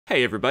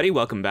Hey everybody,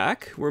 welcome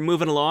back. We're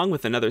moving along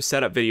with another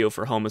setup video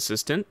for Home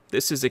Assistant.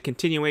 This is a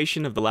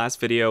continuation of the last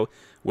video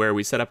where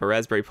we set up a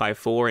Raspberry Pi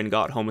 4 and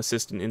got Home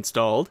Assistant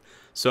installed.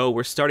 So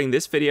we're starting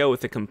this video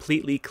with a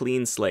completely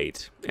clean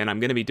slate, and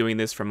I'm going to be doing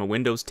this from a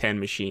Windows 10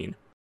 machine.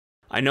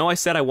 I know I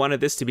said I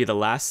wanted this to be the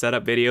last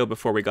setup video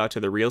before we got to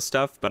the real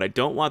stuff, but I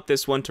don't want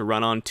this one to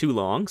run on too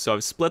long, so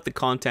I've split the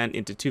content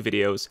into two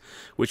videos,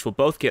 which will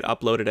both get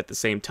uploaded at the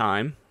same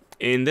time.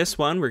 In this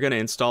one, we're going to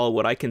install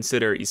what I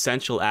consider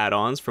essential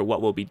add-ons for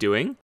what we'll be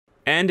doing.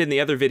 And in the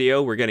other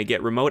video, we're going to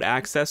get remote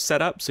access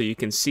set up so you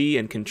can see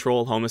and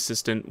control Home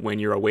Assistant when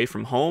you're away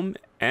from home,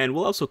 and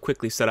we'll also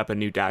quickly set up a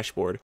new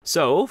dashboard.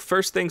 So,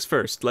 first things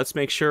first, let's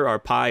make sure our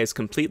Pi is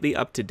completely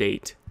up to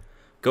date.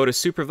 Go to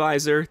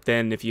Supervisor,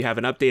 then if you have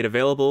an update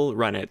available,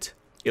 run it.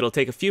 It'll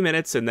take a few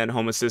minutes and then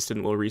Home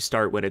Assistant will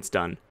restart when it's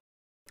done.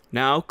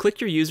 Now, click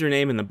your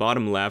username in the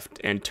bottom left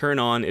and turn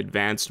on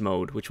Advanced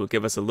Mode, which will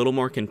give us a little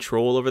more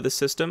control over the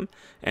system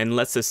and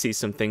lets us see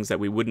some things that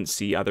we wouldn't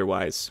see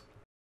otherwise.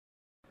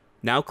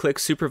 Now click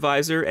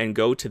Supervisor and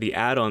go to the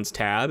Add-Ons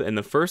tab, and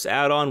the first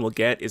add-on we'll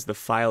get is the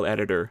File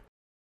Editor.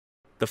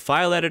 The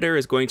File Editor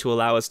is going to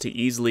allow us to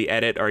easily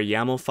edit our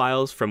YAML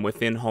files from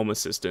within Home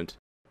Assistant.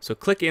 So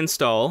click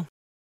Install.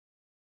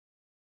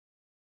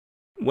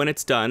 When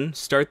it's done,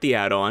 start the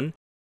add-on,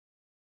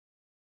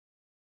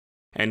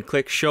 and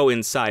click Show in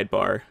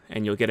Sidebar,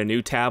 and you'll get a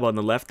new tab on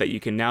the left that you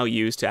can now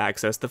use to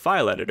access the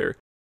file editor.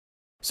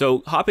 So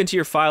hop into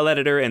your file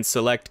editor and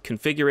select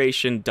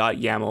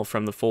configuration.yaml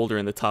from the folder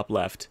in the top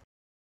left.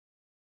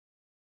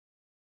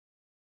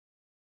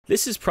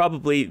 This is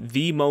probably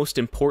the most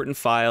important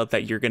file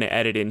that you're going to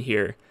edit in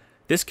here.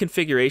 This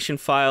configuration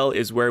file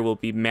is where we'll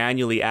be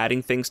manually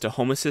adding things to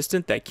Home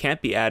Assistant that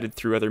can't be added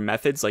through other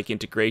methods like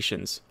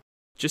integrations.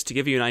 Just to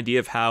give you an idea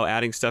of how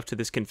adding stuff to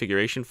this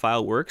configuration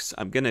file works,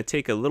 I'm going to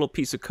take a little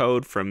piece of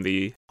code from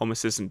the Home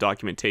Assistant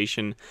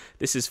documentation.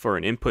 This is for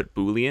an input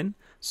boolean,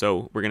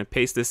 so we're going to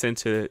paste this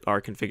into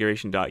our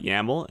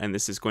configuration.yaml, and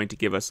this is going to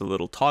give us a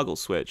little toggle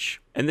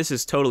switch. And this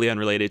is totally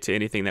unrelated to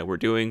anything that we're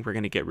doing. We're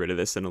going to get rid of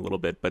this in a little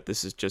bit, but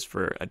this is just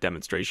for a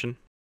demonstration.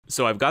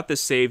 So I've got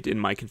this saved in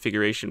my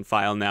configuration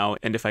file now,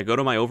 and if I go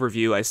to my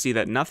overview, I see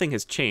that nothing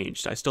has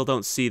changed. I still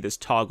don't see this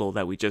toggle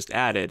that we just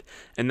added,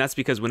 and that's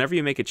because whenever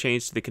you make a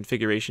change to the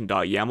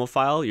configuration.yaml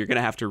file, you're going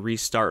to have to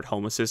restart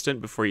Home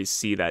Assistant before you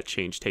see that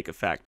change take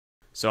effect.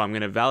 So I'm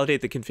going to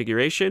validate the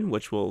configuration,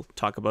 which we'll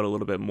talk about a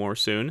little bit more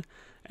soon,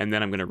 and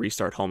then I'm going to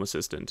restart Home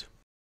Assistant.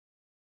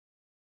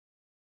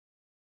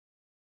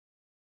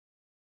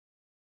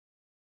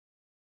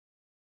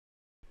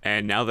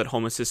 And now that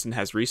Home Assistant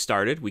has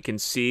restarted, we can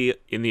see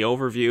in the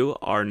overview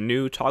our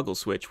new toggle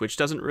switch, which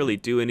doesn't really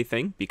do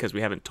anything because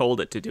we haven't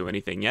told it to do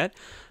anything yet.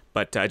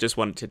 But I just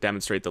wanted to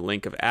demonstrate the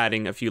link of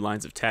adding a few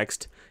lines of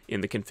text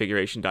in the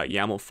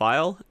configuration.yaml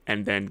file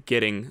and then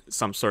getting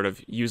some sort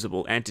of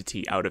usable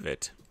entity out of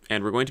it.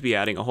 And we're going to be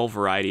adding a whole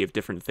variety of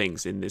different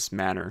things in this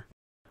manner.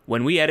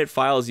 When we edit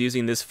files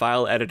using this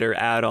file editor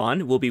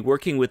add-on, we'll be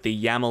working with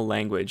the YAML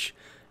language.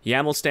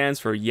 YAML stands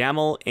for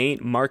YAML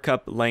Ain't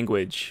Markup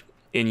Language.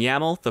 In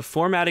YAML, the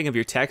formatting of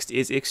your text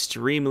is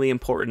extremely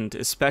important,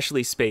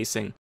 especially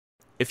spacing.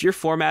 If your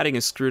formatting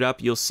is screwed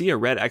up, you'll see a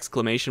red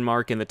exclamation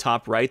mark in the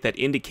top right that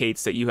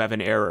indicates that you have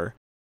an error.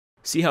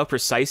 See how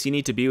precise you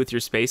need to be with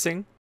your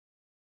spacing?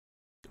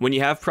 When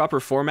you have proper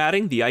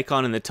formatting, the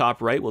icon in the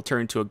top right will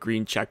turn to a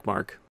green check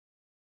mark.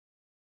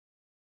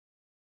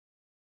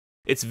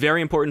 It's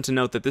very important to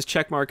note that this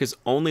checkmark is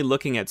only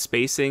looking at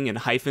spacing and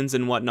hyphens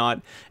and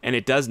whatnot, and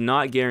it does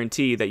not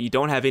guarantee that you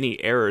don't have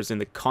any errors in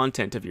the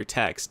content of your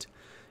text.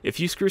 If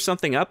you screw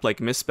something up, like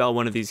misspell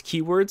one of these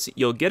keywords,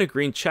 you'll get a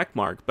green check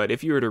mark, but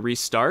if you were to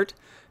restart,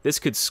 this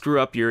could screw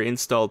up your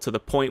install to the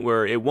point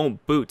where it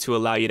won't boot to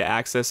allow you to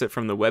access it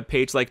from the web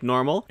page like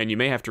normal, and you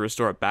may have to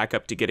restore it back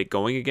up to get it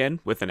going again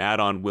with an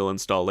add-on we'll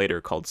install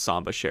later called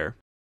Sambashare.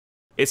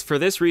 It's for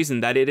this reason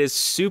that it is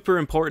super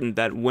important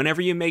that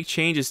whenever you make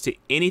changes to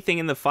anything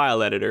in the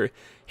file editor,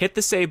 hit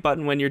the save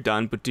button when you're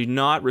done, but do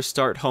not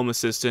restart Home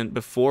Assistant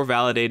before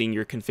validating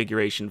your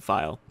configuration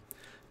file.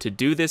 To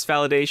do this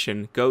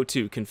validation, go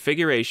to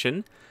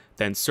Configuration,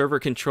 then Server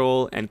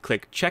Control, and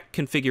click Check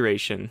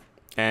Configuration.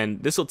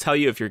 And this will tell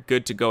you if you're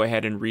good to go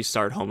ahead and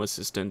restart Home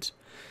Assistant.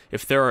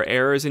 If there are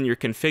errors in your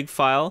config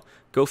file,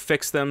 go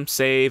fix them,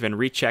 save, and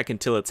recheck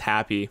until it's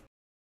happy.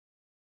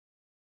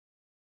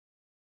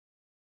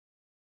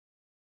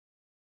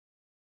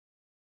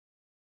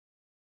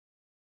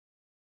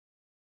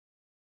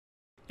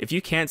 If you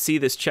can't see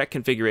this check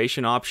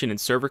configuration option in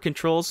server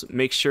controls,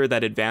 make sure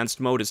that advanced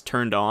mode is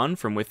turned on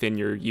from within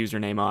your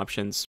username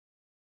options.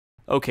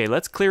 Okay,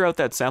 let's clear out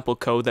that sample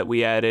code that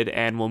we added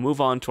and we'll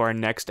move on to our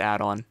next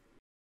add-on.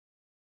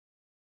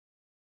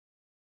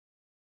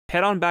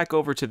 Head on back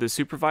over to the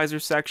supervisor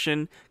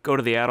section, go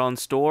to the add-on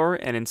store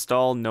and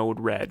install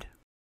Node-RED.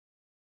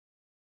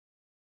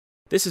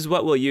 This is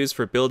what we'll use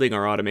for building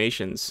our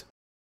automations.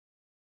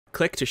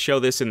 Click to show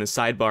this in the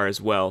sidebar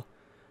as well.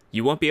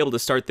 You won't be able to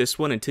start this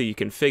one until you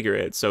configure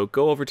it, so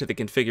go over to the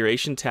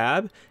Configuration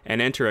tab and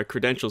enter a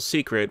credential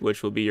secret,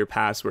 which will be your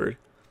password.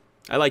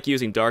 I like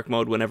using dark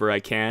mode whenever I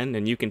can,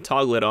 and you can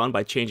toggle it on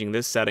by changing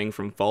this setting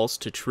from false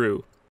to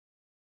true.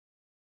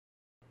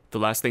 The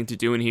last thing to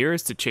do in here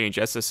is to change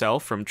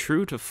SSL from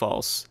true to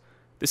false.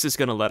 This is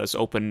going to let us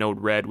open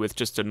Node-RED with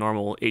just a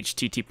normal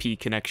HTTP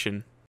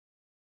connection.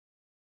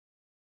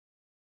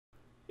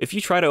 If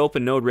you try to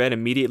open Node-RED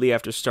immediately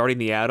after starting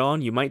the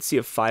add-on, you might see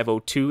a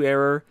 502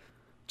 error.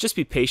 Just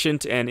be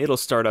patient and it'll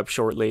start up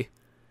shortly.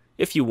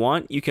 If you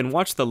want, you can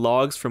watch the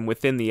logs from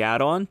within the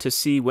add-on to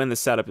see when the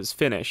setup is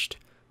finished.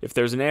 If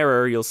there's an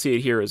error, you'll see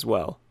it here as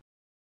well.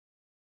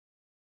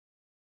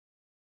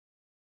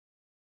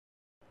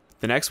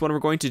 The next one we're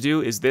going to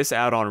do is this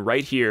add-on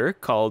right here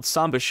called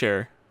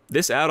Sambashare.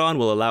 This add-on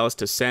will allow us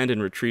to send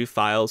and retrieve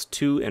files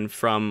to and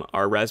from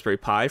our Raspberry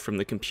Pi from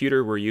the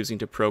computer we're using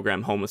to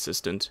program Home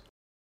Assistant.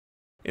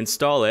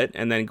 Install it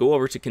and then go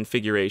over to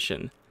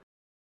Configuration.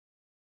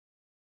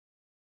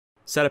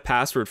 Set a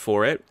password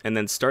for it and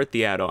then start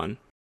the add-on.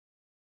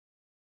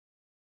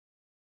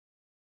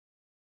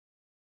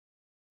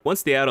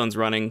 Once the add-on's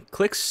running,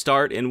 click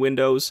Start in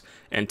Windows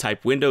and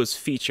type Windows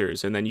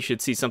Features, and then you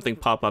should see something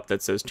pop up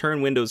that says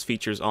Turn Windows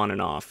Features on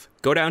and off.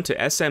 Go down to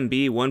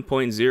SMB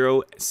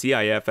 1.0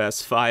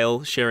 CIFS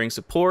File Sharing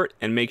Support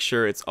and make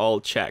sure it's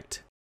all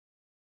checked.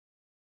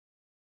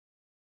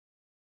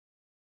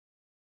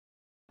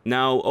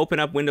 Now open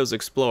up Windows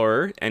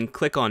Explorer and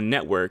click on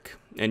Network,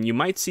 and you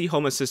might see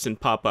Home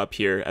Assistant pop up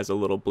here as a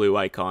little blue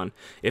icon.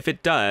 If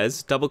it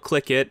does, double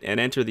click it and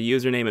enter the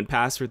username and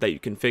password that you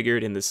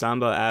configured in the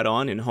Samba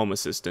add-on in Home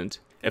Assistant.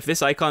 If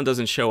this icon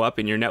doesn't show up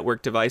in your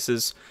network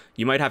devices,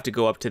 you might have to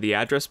go up to the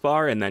address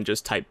bar and then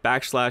just type /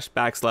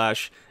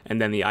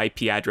 and then the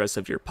IP address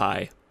of your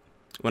Pi.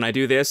 When I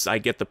do this, I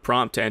get the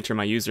prompt to enter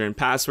my user and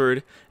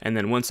password, and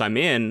then once I'm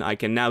in, I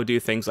can now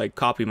do things like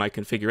copy my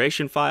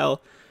configuration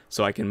file,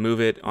 so I can move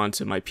it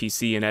onto my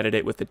PC and edit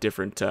it with a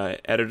different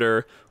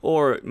editor,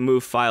 or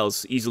move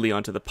files easily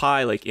onto the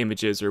Pi like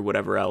images or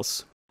whatever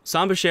else.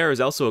 Sambashare is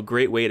also a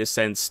great way to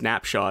send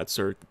snapshots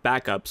or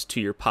backups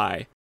to your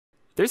Pi.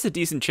 There's a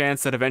decent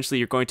chance that eventually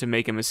you're going to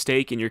make a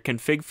mistake in your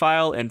config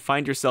file and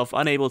find yourself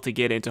unable to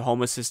get into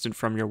Home Assistant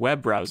from your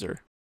web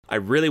browser. I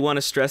really want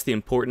to stress the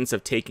importance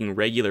of taking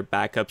regular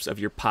backups of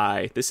your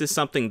Pi. This is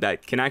something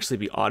that can actually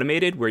be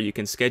automated, where you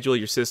can schedule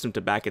your system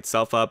to back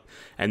itself up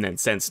and then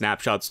send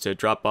snapshots to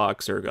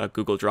Dropbox or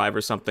Google Drive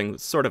or something.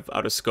 It's sort of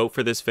out of scope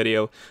for this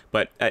video,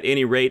 but at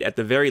any rate, at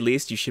the very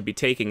least, you should be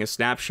taking a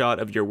snapshot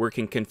of your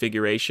working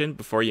configuration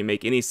before you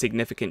make any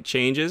significant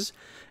changes,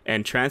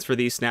 and transfer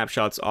these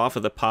snapshots off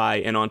of the Pi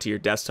and onto your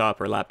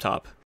desktop or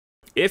laptop.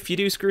 If you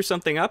do screw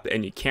something up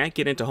and you can't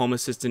get into Home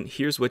Assistant,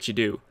 here's what you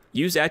do.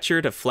 Use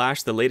Etcher to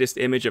flash the latest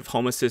image of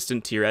Home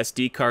Assistant to your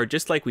SD card,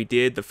 just like we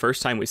did the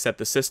first time we set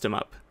the system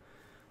up.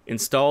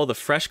 Install the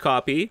fresh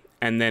copy,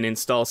 and then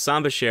install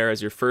Sambashare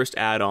as your first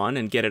add-on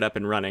and get it up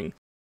and running.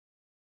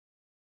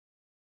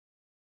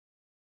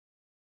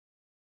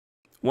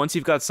 Once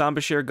you've got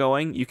Sambashare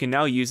going, you can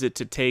now use it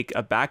to take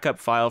a backup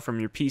file from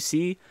your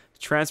PC,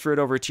 transfer it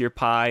over to your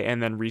Pi,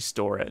 and then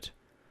restore it.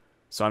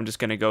 So I'm just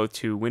going to go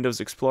to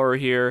Windows Explorer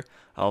here.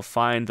 I'll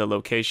find the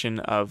location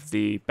of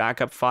the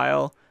backup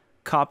file,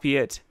 copy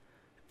it,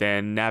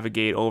 then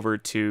navigate over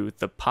to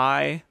the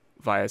Pi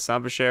via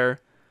Sambashare,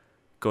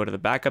 go to the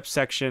backup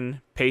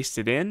section, paste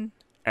it in,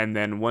 and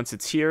then once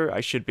it's here, I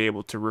should be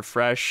able to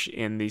refresh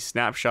in the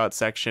snapshot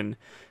section,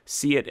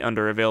 see it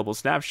under available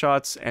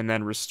snapshots, and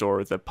then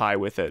restore the Pi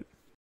with it.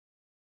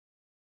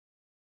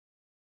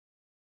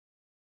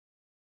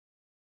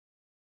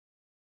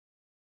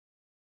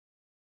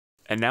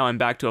 And now I'm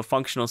back to a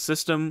functional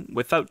system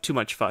without too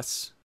much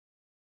fuss.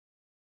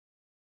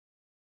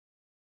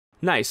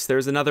 Nice,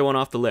 there's another one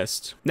off the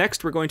list.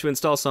 Next, we're going to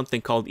install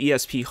something called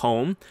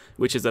ESPhome,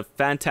 which is a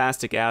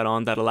fantastic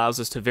add-on that allows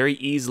us to very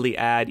easily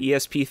add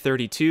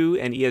ESP32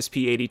 and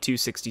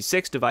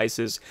ESP8266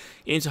 devices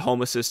into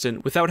Home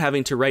Assistant without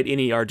having to write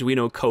any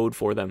Arduino code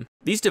for them.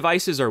 These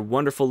devices are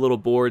wonderful little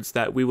boards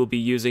that we will be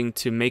using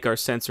to make our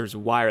sensors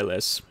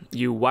wireless.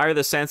 You wire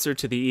the sensor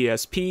to the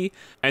ESP,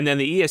 and then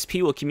the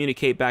ESP will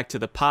communicate back to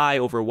the Pi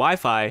over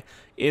Wi-Fi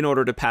in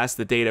order to pass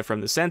the data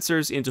from the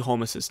sensors into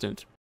Home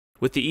Assistant.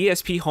 With the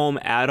ESPhome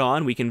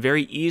add-on, we can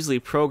very easily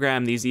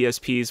program these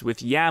ESPs with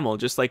YAML,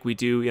 just like we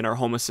do in our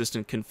Home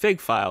Assistant config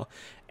file,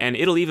 and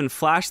it'll even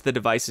flash the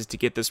devices to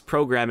get this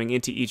programming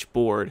into each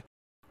board.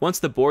 Once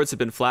the boards have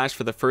been flashed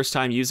for the first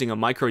time using a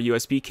micro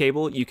USB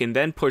cable, you can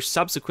then push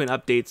subsequent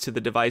updates to the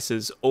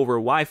devices over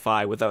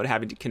Wi-Fi without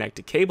having to connect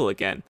a cable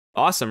again.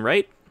 Awesome,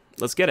 right?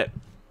 Let's get it.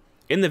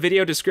 In the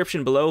video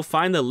description below,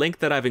 find the link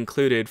that I've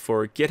included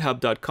for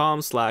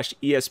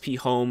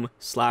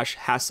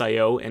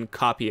github.com/ESPhome/hasio and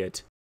copy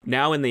it.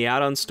 Now in the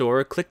add-on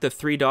store, click the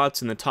three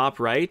dots in the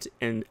top right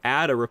and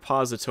add a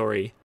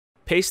repository.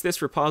 Paste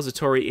this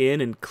repository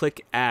in and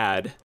click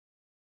Add.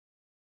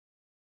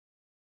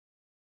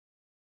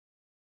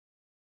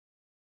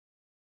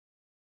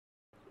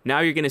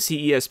 Now you're going to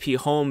see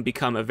ESPhome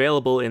become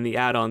available in the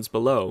add-ons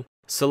below.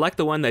 Select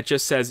the one that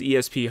just says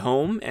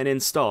ESPhome and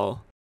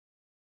install.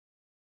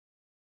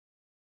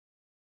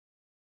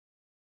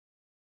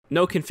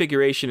 No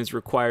configuration is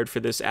required for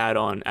this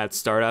add-on at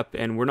startup,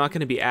 and we're not going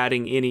to be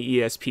adding any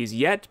ESPs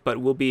yet, but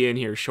we'll be in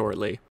here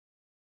shortly.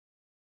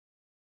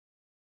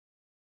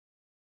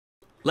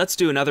 Let's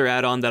do another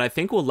add-on that I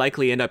think we'll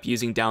likely end up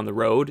using down the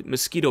road,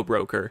 Mosquitto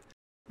Broker.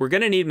 We're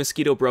going to need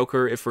Mosquitto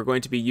Broker if we're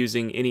going to be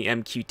using any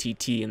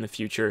MQTT in the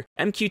future.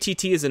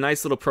 MQTT is a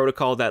nice little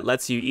protocol that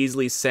lets you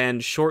easily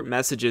send short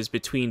messages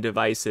between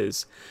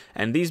devices.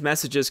 And these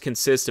messages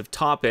consist of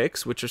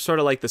topics, which are sort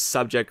of like the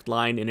subject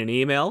line in an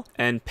email,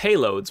 and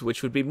payloads,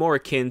 which would be more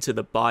akin to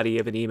the body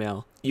of an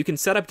email. You can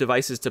set up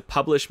devices to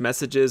publish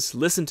messages,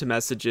 listen to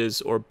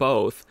messages, or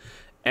both.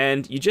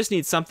 And you just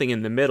need something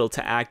in the middle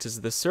to act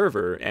as the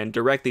server and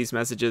direct these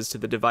messages to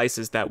the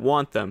devices that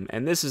want them,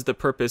 and this is the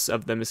purpose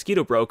of the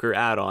Mosquitto Broker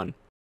add-on.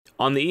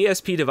 On the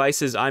ESP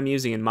devices I'm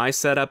using in my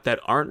setup that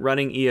aren't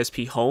running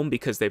ESPhome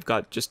because they've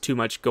got just too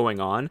much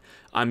going on,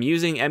 I'm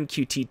using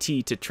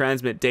MQTT to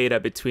transmit data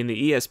between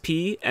the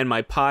ESP and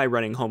my Pi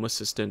running Home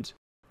Assistant.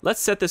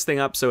 Let's set this thing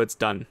up so it's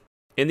done.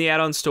 In the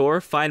add-on store,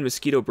 find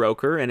Mosquitto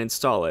Broker and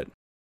install it.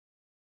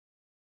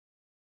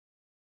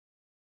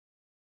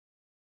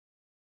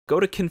 Go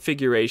to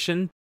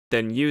Configuration,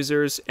 then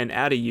Users, and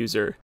add a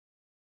user.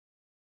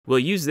 We'll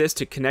use this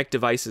to connect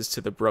devices to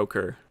the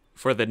broker.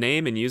 For the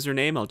name and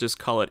username, I'll just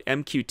call it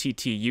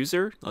MQTT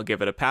user, I'll give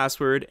it a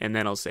password, and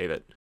then I'll save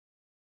it.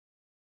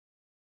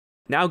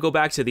 Now go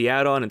back to the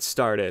add-on and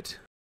start it.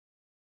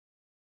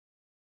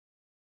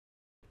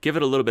 Give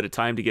it a little bit of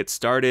time to get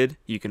started.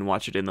 You can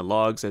watch it in the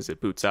logs as it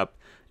boots up.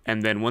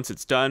 And then once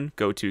it's done,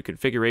 go to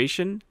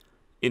Configuration,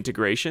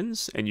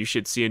 Integrations, and you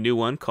should see a new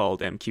one called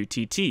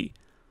MQTT.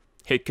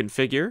 Hit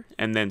Configure,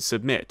 and then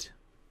Submit.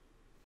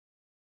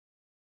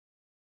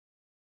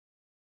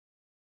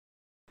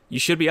 You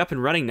should be up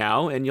and running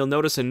now, and you'll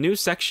notice a new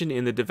section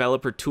in the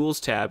Developer Tools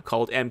tab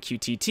called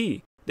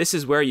MQTT. This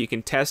is where you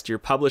can test your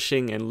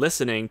publishing and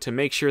listening to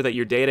make sure that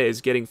your data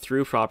is getting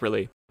through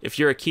properly. If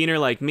you're a keener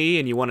like me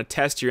and you want to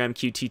test your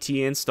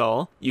MQTT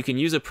install, you can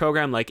use a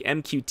program like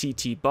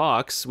MQTT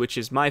Box, which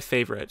is my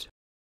favorite.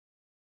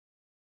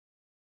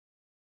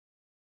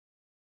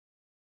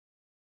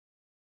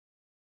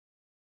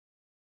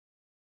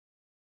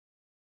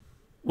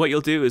 What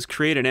you'll do is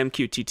create an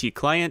MQTT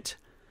client,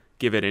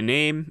 give it a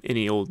name,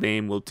 any old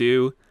name will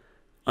do.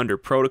 Under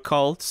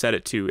Protocol, set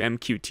it to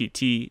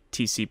MQTT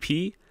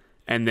TCP,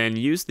 and then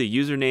use the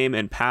username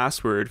and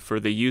password for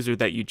the user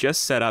that you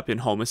just set up in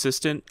Home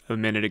Assistant a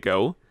minute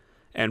ago.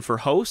 And for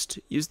host,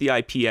 use the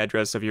IP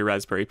address of your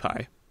Raspberry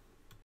Pi.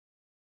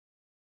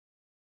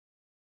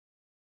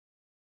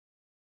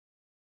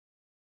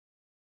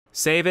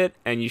 Save it,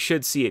 and you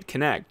should see it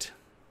connect.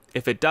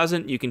 If it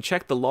doesn't, you can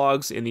check the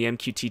logs in the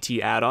MQTT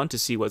add-on to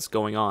see what's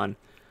going on.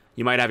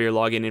 You might have your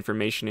login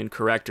information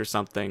incorrect or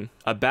something.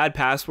 A bad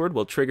password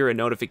will trigger a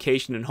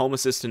notification in Home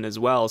Assistant as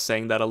well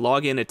saying that a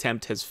login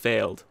attempt has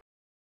failed.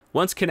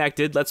 Once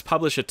connected, let's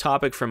publish a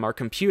topic from our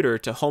computer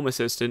to Home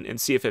Assistant and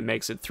see if it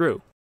makes it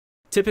through.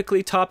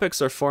 Typically,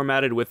 topics are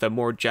formatted with a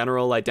more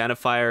general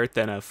identifier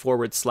than a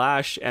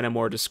 / and a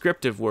more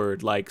descriptive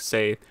word like,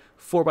 say,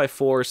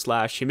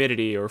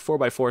 4x4/humidity or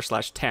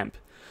 4x4/temp.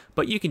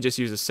 But you can just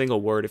use a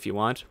single word if you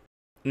want.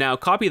 Now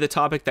copy the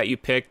topic that you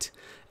picked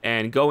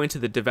and go into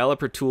the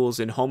Developer Tools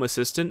in Home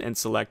Assistant and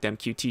select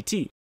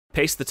MQTT.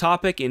 Paste the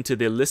topic into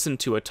the Listen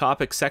to a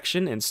Topic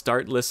section and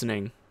start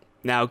listening.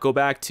 Now go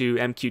back to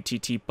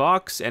MQTT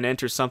Box and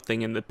enter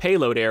something in the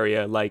payload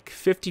area like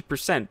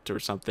 50% or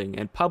something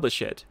and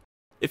publish it.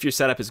 If your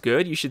setup is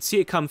good, you should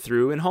see it come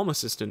through in Home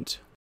Assistant.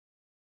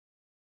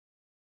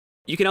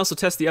 You can also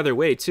test the other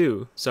way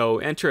too, so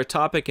enter a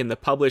topic in the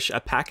Publish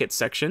a Packet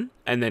section,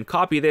 and then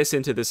copy this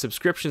into the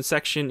subscription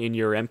section in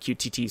your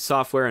MQTT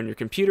software on your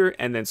computer,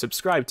 and then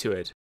subscribe to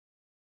it.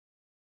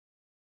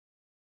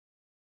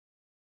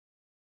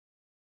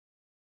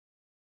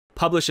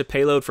 Publish a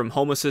payload from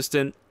Home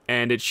Assistant,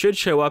 and it should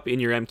show up in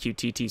your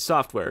MQTT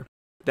software.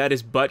 That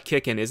is butt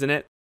kicking, isn't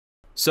it?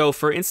 So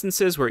for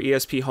instances where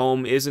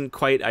ESPhome isn't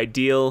quite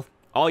ideal,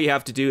 all you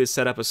have to do is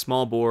set up a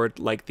small board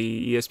like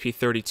the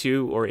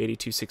ESP32 or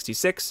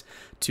 8266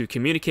 to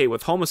communicate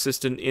with Home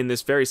Assistant in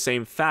this very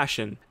same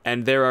fashion.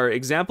 And there are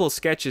example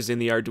sketches in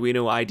the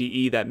Arduino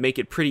IDE that make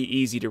it pretty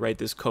easy to write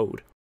this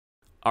code.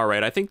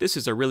 Alright, I think this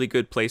is a really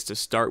good place to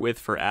start with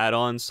for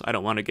add-ons. I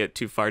don't want to get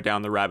too far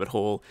down the rabbit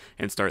hole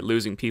and start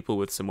losing people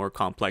with some more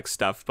complex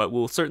stuff, but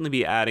we'll certainly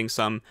be adding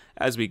some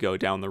as we go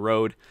down the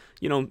road.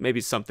 You know, maybe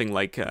something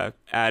like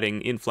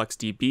adding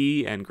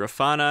InfluxDB and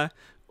Grafana,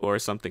 or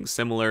something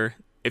similar.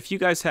 If you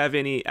guys have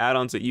any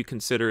add-ons that you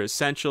consider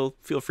essential,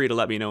 feel free to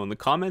let me know in the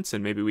comments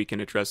and maybe we can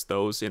address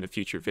those in a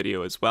future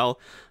video as well.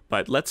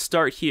 But let's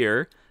start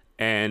here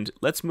and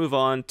let's move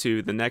on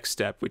to the next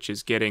step, which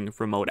is getting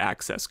remote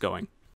access going.